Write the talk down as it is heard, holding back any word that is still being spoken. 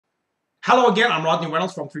Hello again, I'm Rodney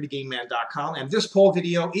Reynolds from 3dgameman.com, and this poll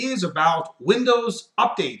video is about Windows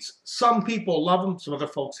updates. Some people love them, some other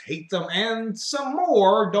folks hate them, and some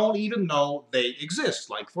more don't even know they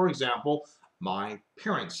exist, like, for example, my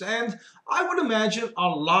parents. And I would imagine a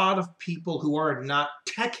lot of people who are not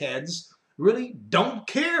tech heads really don't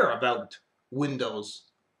care about Windows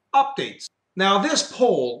updates. Now, this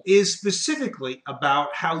poll is specifically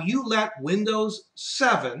about how you let Windows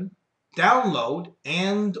 7 download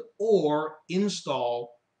and or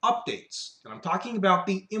install updates. And I'm talking about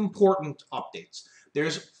the important updates.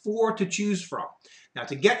 There's 4 to choose from. Now,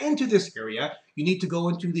 to get into this area, you need to go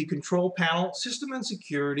into the Control Panel, System and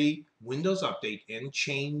Security, Windows Update, and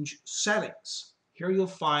change settings. Here you'll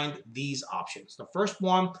find these options. The first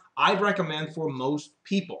one I'd recommend for most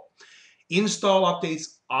people. Install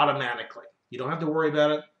updates automatically. You don't have to worry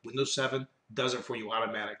about it. Windows 7 does it for you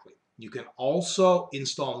automatically. You can also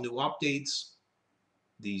install new updates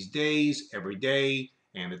these days, every day,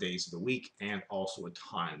 and the days of the week, and also a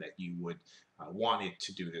time that you would want it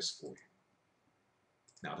to do this for you.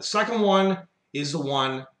 Now, the second one is the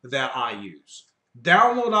one that I use.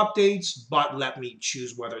 Download updates, but let me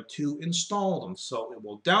choose whether to install them. So it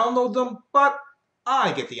will download them, but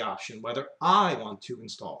I get the option whether I want to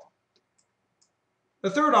install them. The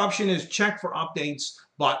third option is check for updates,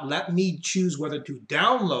 but let me choose whether to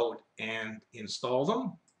download and install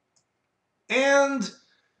them. And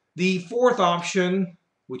the fourth option,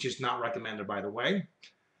 which is not recommended by the way,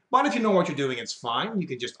 but if you know what you're doing, it's fine. You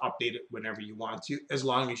can just update it whenever you want to, as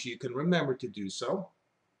long as you can remember to do so.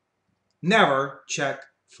 Never check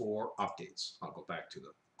for updates. I'll go back to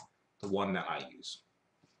the one that I use.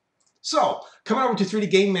 So, come on over to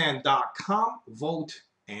 3dgameman.com, vote,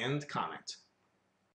 and comment.